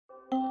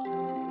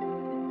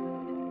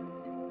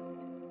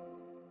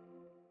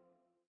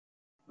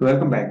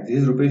Welcome back.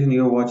 This is Rupesh and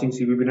you are watching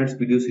CPP Nuts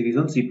video series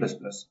on C++.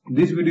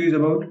 This video is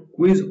about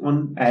quiz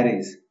on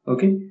arrays.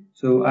 Okay,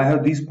 so I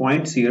have these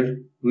points here.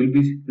 We'll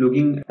be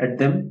looking at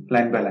them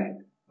line by line.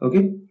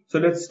 Okay, so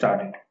let's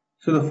start it.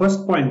 So the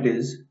first point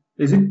is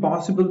it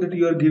possible that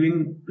you are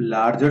giving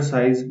larger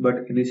size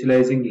but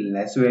initializing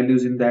less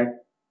values in that?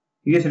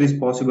 Yes, it is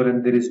possible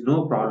and there is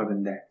no problem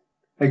in that.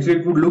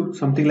 Actually, it would look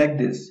something like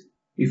this.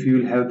 If you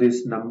will have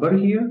this number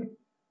here,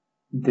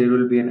 there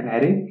will be an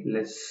array,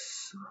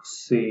 let's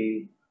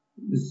say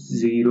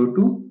 0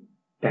 to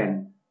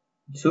 10.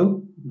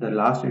 So the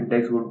last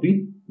index would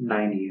be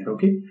 9 here,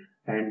 okay,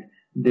 and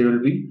there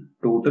will be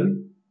total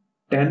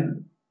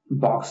 10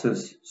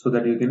 boxes so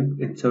that you can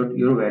insert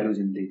your values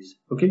in these.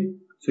 Okay,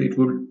 so it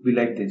would be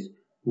like this: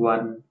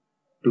 1,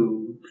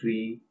 2,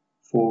 3,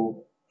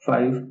 4,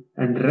 5,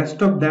 and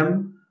rest of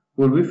them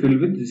will be filled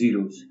with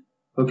zeros.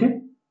 Okay,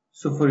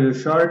 so for your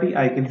surety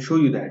I can show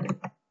you that.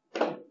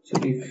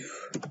 So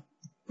if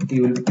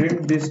you will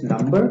print this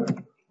number,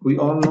 we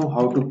all know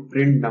how to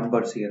print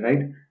numbers here,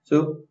 right?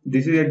 So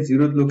this is at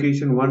 0th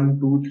location, 1,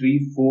 2,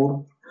 3,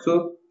 4.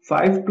 So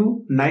 5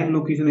 to 9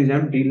 location is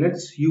empty.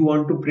 You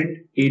want to print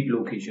 8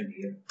 location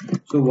here.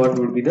 So what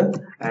would be the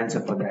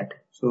answer for that?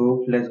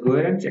 So let's go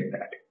ahead and check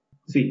that.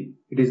 See,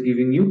 it is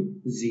giving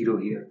you 0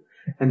 here.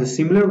 And the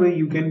similar way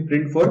you can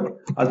print for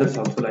others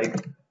also, like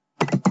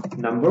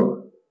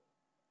number.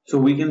 So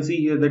we can see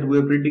here that we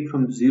are printing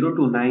from 0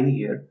 to 9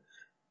 here.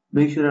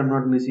 Make sure I'm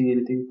not missing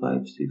anything.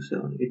 5, 6,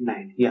 7, 8,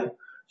 9. Yeah.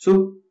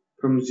 So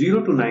from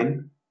 0 to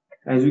 9,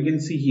 as you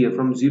can see here,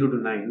 from 0 to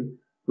 9,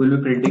 we'll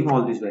be printing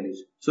all these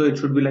values. So it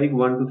should be like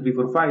 1, 2, 3,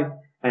 4, 5,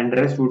 and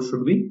rest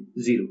should be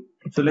 0.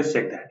 So let's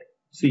check that.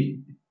 See,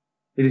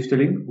 it is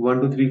telling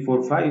 1, 2, 3,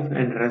 4, 5,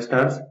 and rest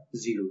are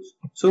zeros.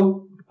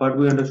 So what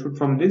we understood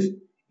from this,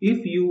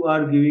 if you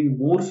are giving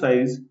more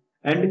size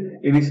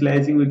and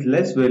initializing with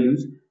less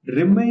values,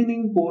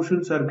 remaining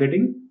portions are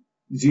getting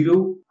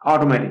 0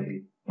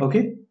 automatically.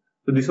 Okay.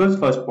 So this was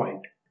first point.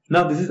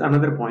 Now this is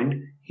another point.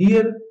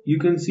 Here you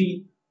can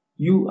see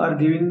you are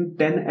giving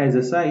 10 as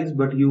a size,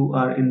 but you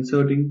are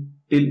inserting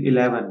till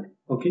 11.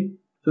 Okay.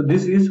 So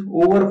this is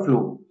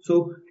overflow.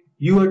 So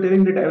you are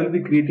telling that I will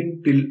be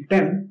creating till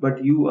 10,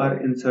 but you are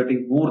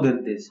inserting more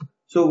than this.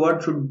 So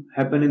what should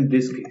happen in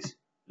this case?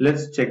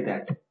 Let's check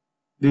that.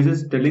 This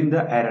is telling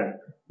the error.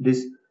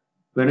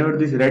 Whenever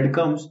this red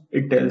comes,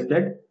 it tells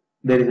that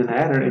there is an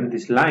error in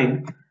this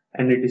line,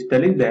 and it is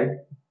telling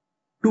that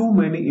too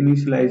many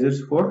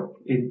initializers for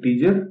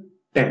integer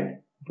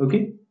 10.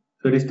 Okay,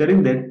 so it is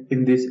telling that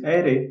in this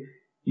array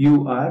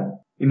you are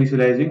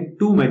initializing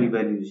too many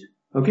values.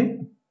 Okay,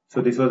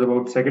 so this was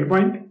about second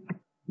point.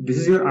 This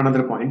is your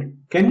another point.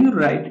 Can you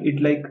write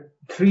it like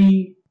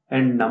 3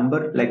 and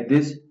number like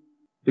this?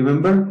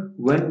 Remember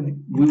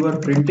when we were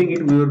printing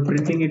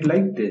it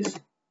like this,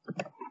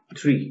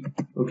 3.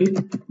 Okay,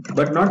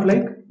 but not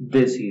like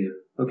this here.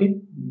 Okay,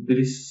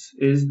 this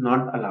is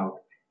not allowed.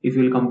 If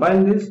you will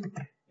compile this,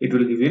 it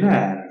will give you an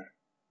error.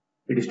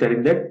 It is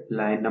telling that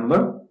line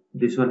number,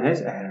 this one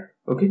has error.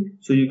 Okay,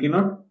 so you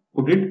cannot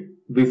put it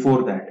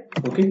before that.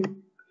 Okay,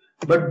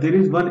 but there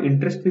is one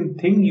interesting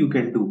thing you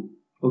can do.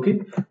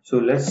 Okay, so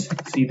let's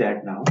see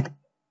that now.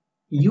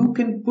 You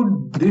can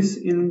put this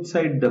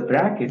inside the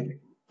bracket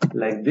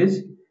like this,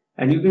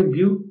 and you can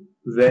view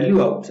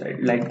value outside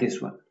like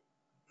this one,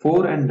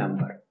 4 and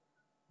number.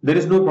 There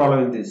is no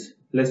problem in this.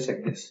 Let's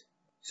check this.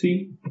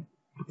 See,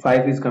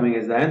 5 is coming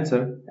as the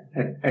answer.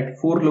 At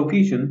 4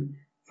 location,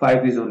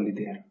 5 is only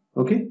there.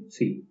 Okay,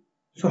 see.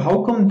 So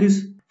how come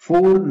this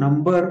 4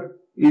 number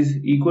is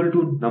equal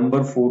to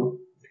number 4?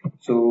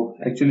 So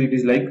actually it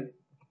is like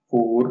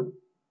 4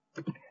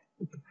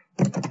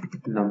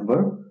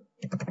 number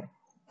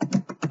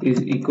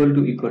is equal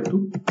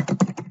to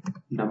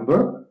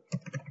number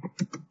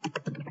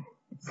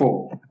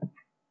 4.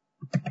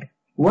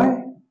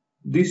 Why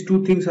these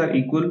two things are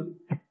equal?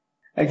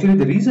 Actually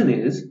the reason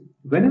is,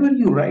 whenever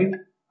you write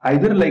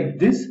either like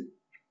this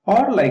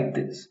or like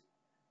this,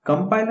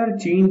 compiler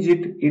change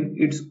it in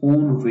its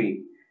own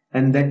way,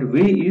 and that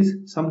way is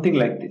something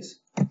like this.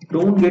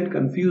 Don't get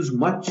confused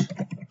much.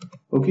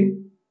 Okay,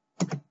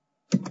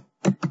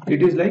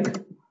 it is like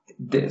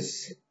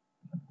this.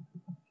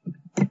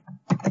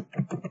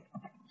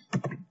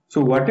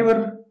 So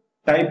whatever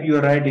type you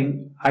are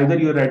writing, either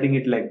you are writing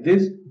it like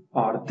this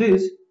or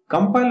this,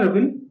 compiler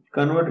will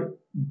convert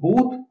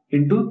both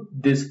into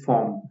this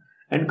form,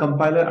 and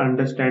compiler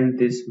understands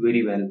this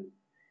very well.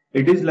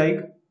 It is like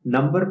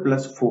number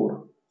plus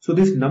 4. So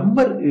this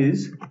number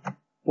is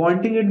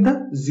pointing at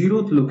the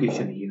 0th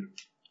location here.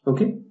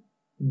 Okay,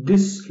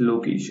 this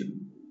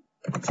location.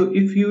 So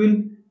if you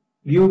will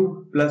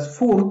give plus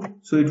 4,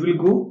 so it will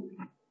go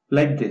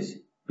like this: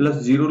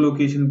 plus 0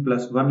 location,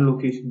 plus 1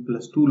 location,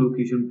 plus 2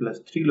 location, plus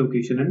 3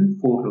 location,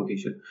 and 4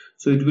 location.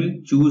 So it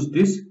will choose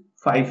this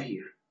 5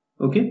 here.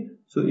 Okay,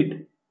 so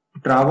it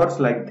traverses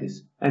like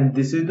this, and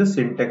this is the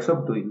syntax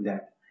of doing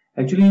that.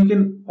 Actually you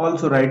can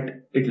also write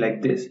it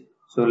like this.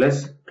 So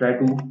let's try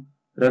to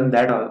run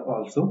that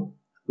also.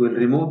 We'll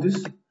remove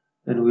this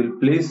and we'll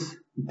place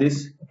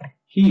this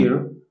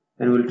here,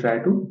 and we'll try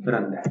to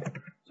run that.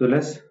 So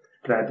let's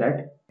try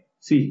that.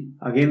 See,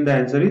 again the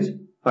answer is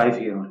 5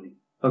 here only.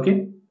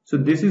 Okay, so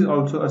this is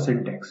also a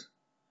syntax,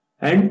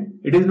 and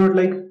it is not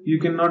like you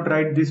cannot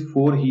write this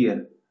 4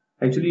 here.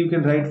 Actually you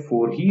can write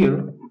 4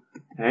 here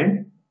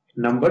and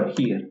number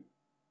here,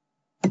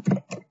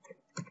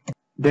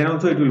 then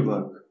also it will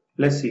work.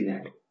 Let's see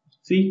that.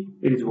 See,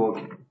 it is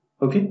working.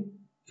 Okay,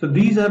 so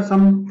these are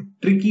some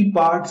tricky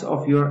parts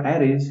of your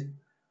arrays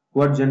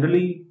what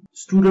generally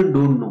students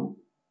don't know,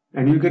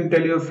 and you can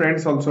tell your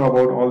friends also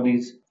about all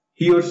these.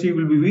 He or she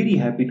will be very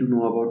happy to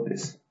know about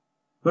this.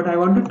 But I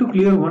wanted to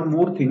clear one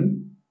more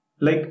thing,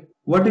 like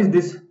what is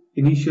this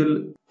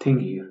initial thing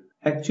here?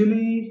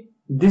 Actually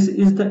this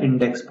is the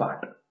index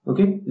part.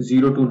 Okay,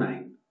 0 to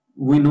 9.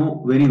 We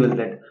know very well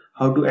that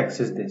how to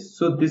access this.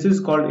 So this is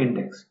called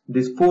index.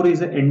 This 4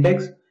 is an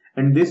index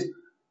and this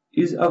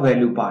is a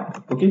value part.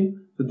 Okay,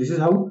 so this is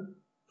how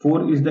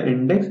 4 is the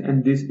index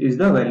and this is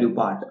the value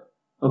part.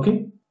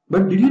 Okay,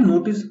 but did you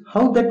notice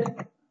how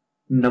that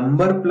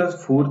number plus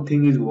 4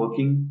 thing is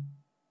working?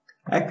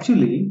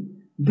 Actually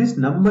this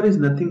number is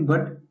nothing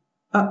but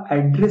a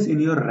address in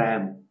your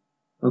RAM.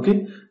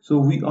 Okay, so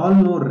we all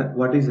know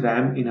what is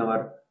RAM in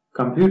our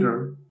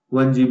computer,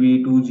 1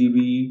 GB, 2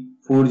 GB,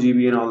 4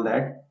 GB and all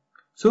that.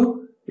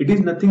 So it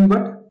is nothing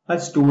but a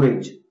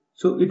storage.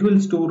 So it will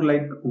store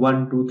like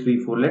 1, 2,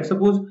 3, 4. Let's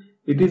suppose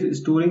it is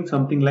storing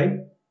something like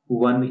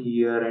 1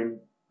 here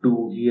and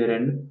 2 here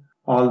and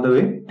all the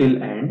way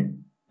till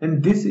end.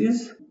 And this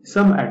is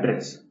some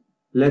address.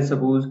 Let's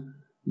suppose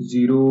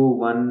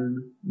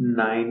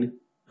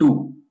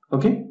 0192.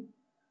 Okay.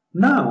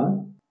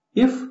 Now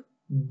if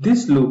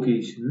this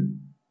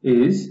location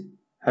is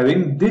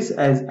having this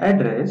as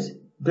address,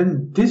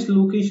 then this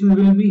location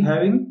will be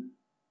having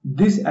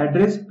this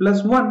address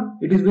plus 1.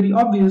 It is very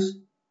obvious,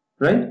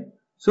 right?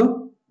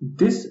 So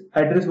this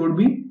address would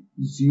be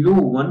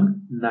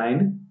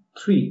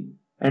 0193,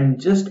 and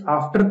just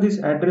after this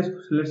address,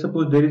 let's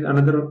suppose there is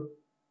another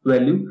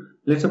value,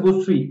 let's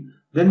suppose 3,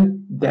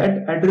 then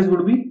that address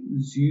would be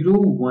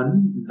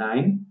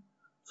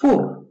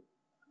 0194.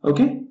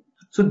 Okay,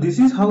 so this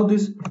is how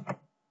this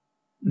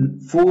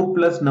 4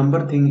 plus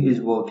number thing is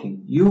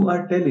working. You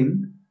are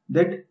telling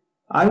that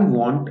I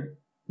want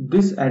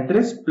this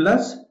address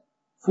plus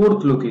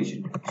 4th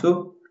location.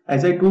 So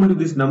as I told you,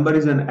 this number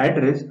is an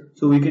address,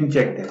 so we can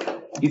check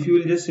that. If you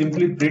will just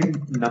simply print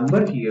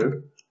number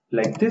here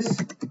like this,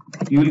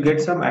 you will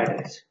get some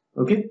address.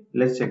 Okay,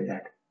 let's check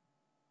that.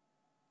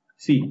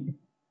 See,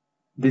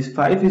 this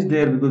 5 is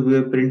there because we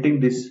are printing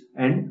this,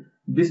 and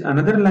this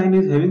another line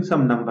is having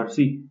some number.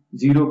 See,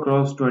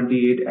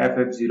 0x28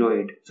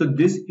 FF08. So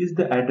this is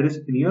the address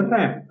in your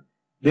RAM.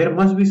 There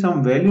must be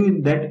some value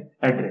in that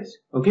address.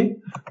 Okay,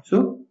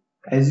 so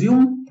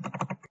assume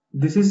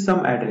this is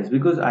some address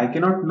because I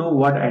cannot know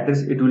what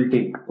address it will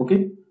take.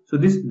 Okay, so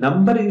this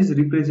number is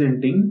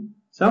representing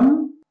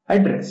some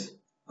address.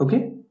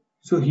 Okay,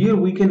 so here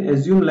we can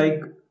assume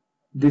like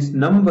this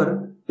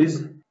number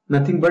is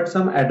nothing but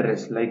some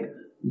address like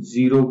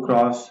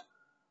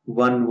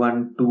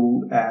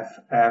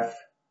 0x112FF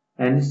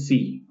and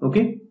C.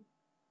 Okay,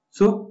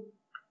 so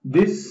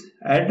this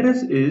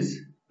address is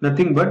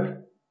nothing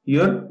but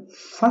your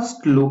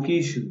first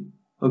location.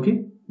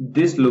 Okay,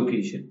 this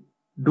location.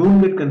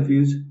 Don't get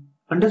confused.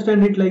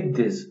 Understand it like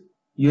this.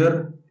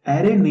 Your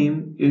array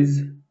name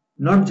is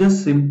not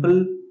just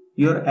simple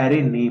your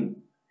array name.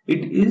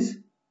 It is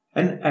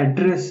an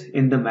address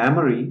in the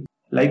memory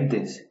like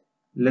this.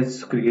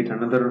 Let's create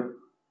another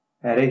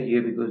array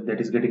here because that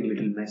is getting a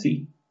little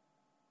messy.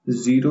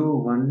 0,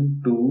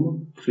 1,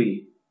 2,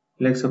 3.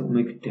 Let's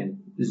make it 10.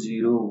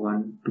 0,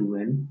 1, 2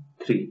 and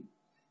 3.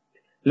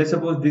 Let's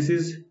suppose this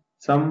is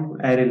some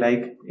array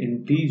like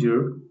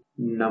integer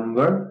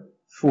number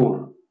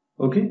 4.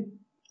 Okay,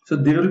 so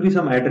there will be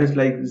some address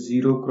like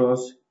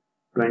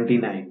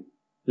 0x29.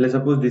 Let's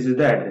suppose this is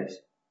the address.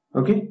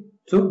 Okay,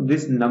 so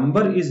this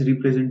number is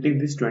representing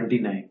this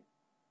 29.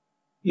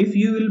 If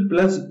you will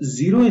plus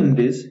 0 in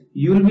this,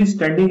 you will be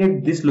standing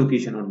at this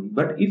location only.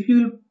 But if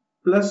you will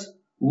plus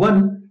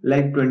 1,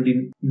 like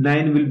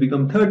 29 will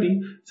become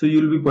 30, so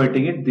you will be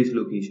pointing at this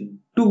location.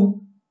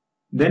 2,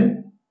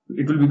 then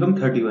it will become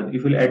 31.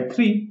 If you will add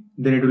 3,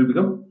 then it will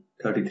become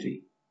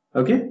 33.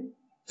 Okay,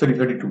 sorry,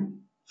 32.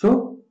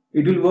 So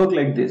it will work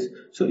like this.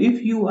 So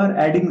if you are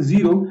adding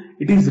 0,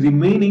 it is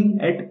remaining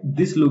at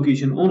this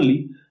location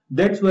only.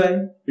 That's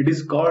why it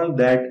is called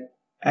that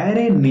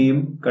array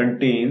name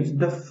contains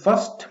the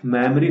first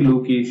memory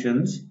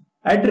location's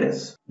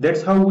address.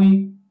 That's how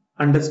we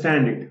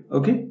understand it.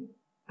 Okay,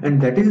 and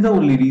that is the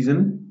only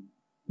reason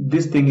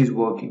this thing is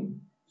working.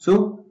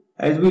 So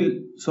as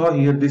we saw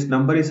here, this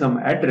number is some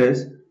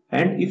address,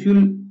 and if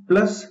you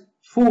plus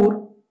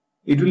 4,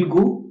 it will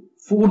go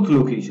 4th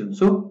location.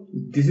 So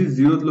this is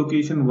 0th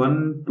location,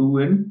 1, 2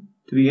 and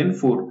 3 and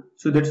 4.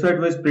 So that's why it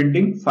was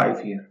printing 5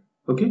 here.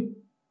 Okay,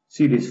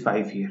 see this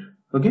 5 here.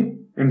 Okay,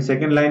 and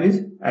second line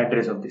is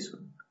address of this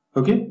one.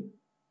 Okay,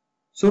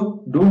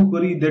 so don't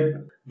worry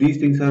that these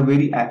things are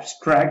very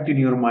abstract in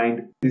your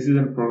mind. This is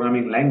a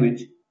programming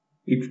language.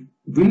 It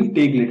will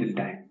take little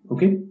time.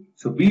 Okay,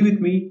 So be with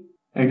me,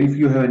 and if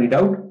you have any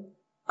doubt,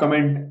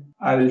 comment.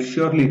 I will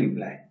surely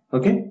reply.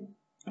 Okay?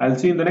 I'll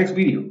see you in the next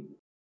video.